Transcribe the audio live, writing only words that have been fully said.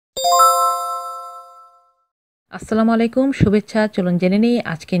আসসালামু আলাইকুম, শুভেচ্ছা। চলুন জেনে নিই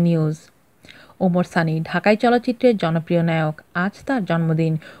আজকের নিউজ। ওমর সানি ঢাকাই চলচ্চিত্রের জনপ্রিয় নায়ক। আজ তার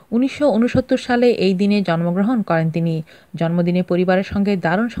জন্মদিন। ১৯৬৯ সালে এই দিনে জন্মগ্রহণ করেন তিনি। জন্মদিনে পরিবারের সঙ্গে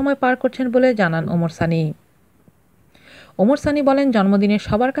দারুণ সময় পার করছেন বলে জানান ওমর সানি। ওমর সানি বলেন, জন্মদিনের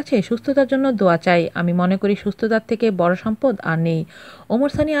সবার কাছে সুস্থতার জন্য দোয়া চাই। আমি মনে করি সুস্থতার থেকে বড় সম্পদ আর নেই।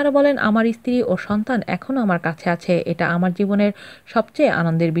 ওমর সানি আরও বলেন, আমার স্ত্রী ও সন্তান এখনও আমার কাছে আছে। এটা আমার জীবনের সবচেয়ে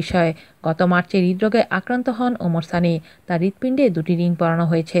আনন্দের বিষয়। গত মার্চে হৃদরোগে আক্রান্ত হন ওমর সানি। তার হৃৎপিণ্ডে 2টি রিং পরানো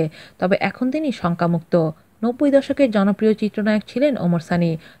হয়েছে। তবে এখন তিনি শঙ্কামুক্ত। 90 দশকের জনপ্রিয় চিত্রনায়ক ছিলেন ওমর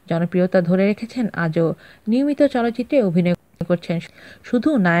সানি। জনপ্রিয়তা ধরে রেখেছেন আজও। নিয়মিত চলচ্চিত্রে অভিনয় করছেন। শুধু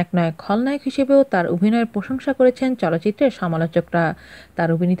নায়ক নয়, খলনায়ক হিসেবেও তার অভিনয়ের প্রশংসা করেছেন চলচ্চিত্রের সমালোচকরা। তার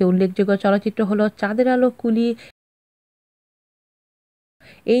অভিনীত উল্লেখযোগ্য চলচ্চিত্র হল চাঁদের আলো, কুলি,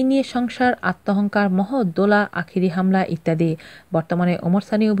 এই নিয়ে সংসার, আত্মহংকার, মহৎ, দোলা, আখিরি হামলা ইত্যাদি। বর্তমানে ওমর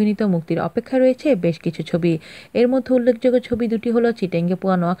সানি অভিনীত মুক্তির অপেক্ষায় রয়েছে বেশ কিছু ছবি। এর মধ্যে উল্লেখযোগ্য ছবি দুটি হল চিটেঙ্গে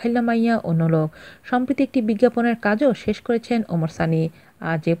পুয়া নোয়াখাইলা মাইয়া ও নোলক। সম্প্রতি একটি বিজ্ঞাপনের কাজও শেষ করেছেন ওমর সানি।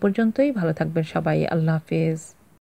 আজ এ পর্যন্তই। ভালো থাকবেন সবাই। আল্লাহ হাফেজ।